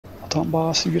Top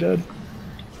boss, you get Ed.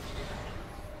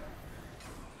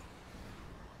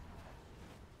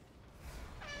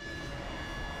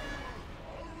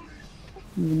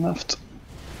 Moving left.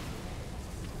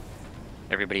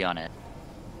 Everybody on it.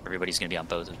 Everybody's gonna be on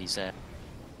both of these.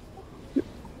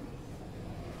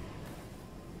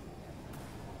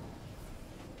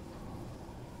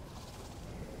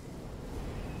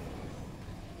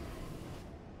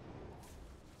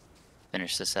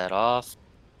 Finish this set off,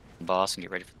 boss, and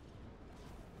get ready for.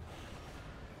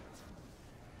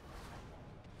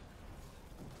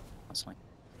 What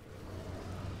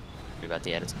about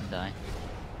the edits to die?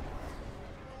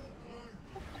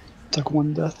 Took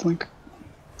one death link.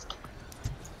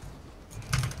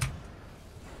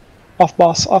 Off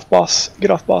boss, off boss.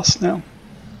 Get off boss now.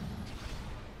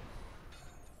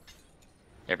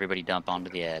 Everybody dump onto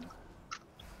the ed.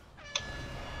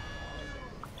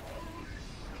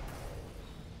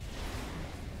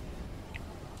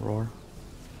 Roar.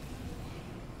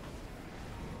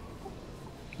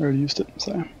 Already used it,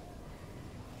 so.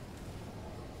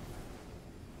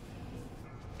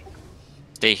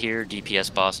 Stay here,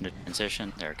 DPS boss into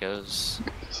transition. There it goes.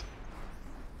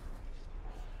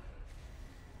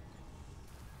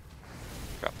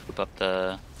 Drop poop up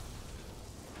the.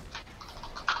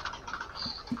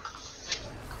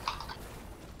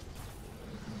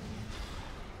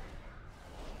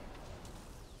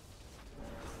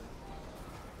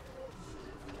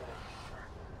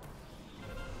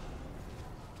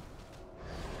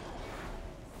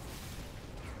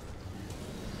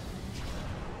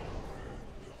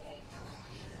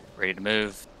 Ready to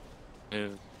move.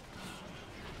 Move.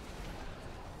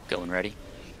 Going ready.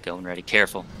 Going ready.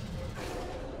 Careful.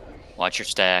 Watch your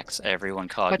stacks. Everyone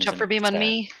cognizant. Watch out for beam on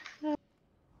me. I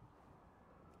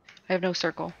have no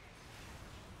circle.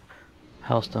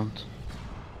 Hellstones.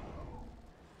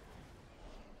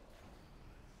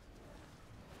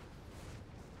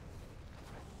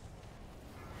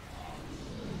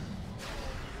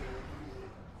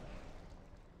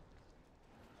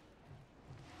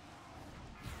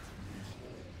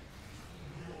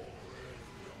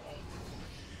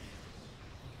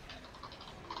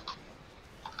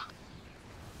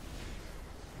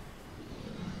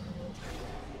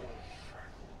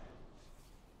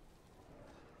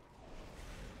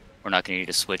 We're not going to need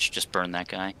to switch, just burn that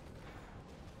guy.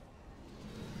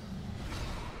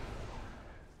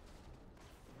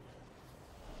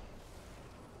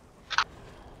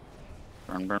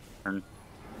 Burn, burn, burn.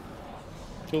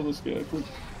 Kill this guy, please.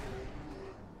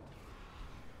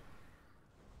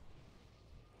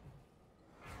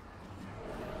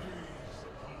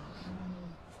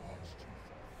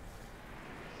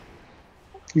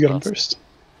 You got him first.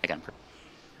 I got him first.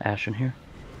 Ash in here.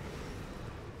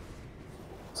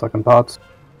 Sucking pots.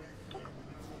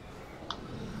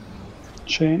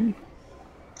 Chain.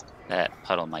 That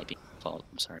puddle might be fault.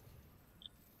 I'm sorry.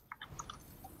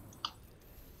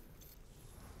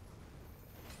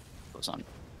 Goes on.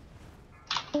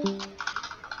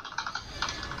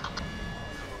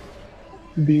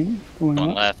 Beam. Going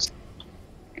Going left. left.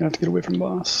 Gonna have to get away from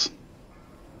boss.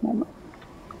 Moment.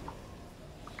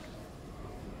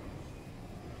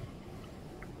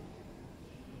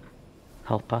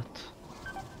 Health pots.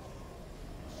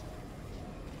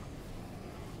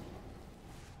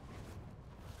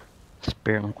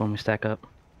 Spirit link when we stack up.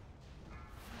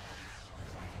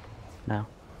 Now.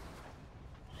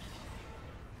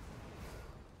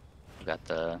 We got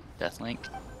the death link.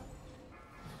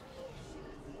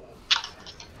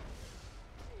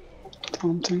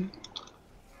 Taunting.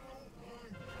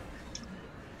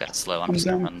 Got slow. I'm I'm just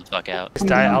gonna down. run the fuck out. I'm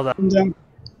down. I'm down.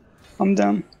 I'm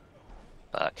down.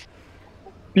 Fuck.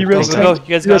 Be res Go, tank. go, go. You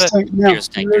guys Be got res it. tank now. Here's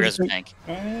tank. Be Here's tank.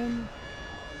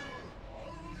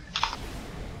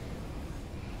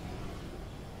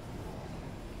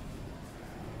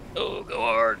 Oh, go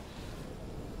hard.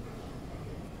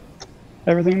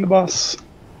 Everything in the boss.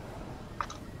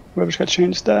 Whoever's got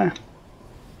changed die.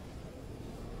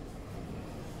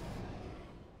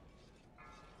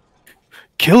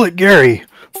 Kill it, Gary.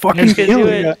 Fucking You guys can kill do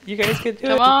it. it. You guys can do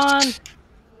Come it. on!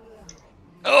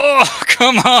 Oh,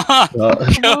 come on!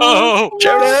 Go!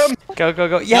 Shoot him. Go, go,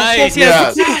 go. Nice. Yes,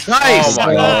 yes, yes. Nice. Oh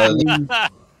my god.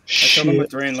 Oh,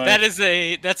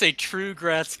 Shit. That's a true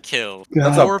Gratz kill. God.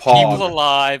 That's a 4 pog. people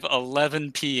alive,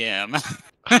 11 p.m.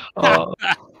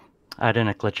 I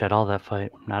didn't glitch at all that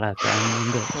fight. Not at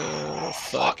that. Oh,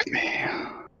 Fuck me.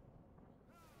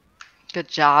 Good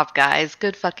job, guys.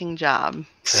 Good fucking job.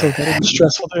 So goddamn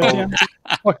stressful there at the end.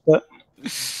 Fuck that.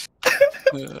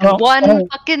 Well, One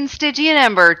fucking Stygian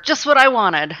Ember. Just what I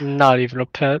wanted. Not even a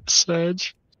pet,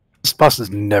 Sedge. This boss is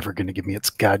never gonna give me its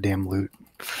goddamn loot.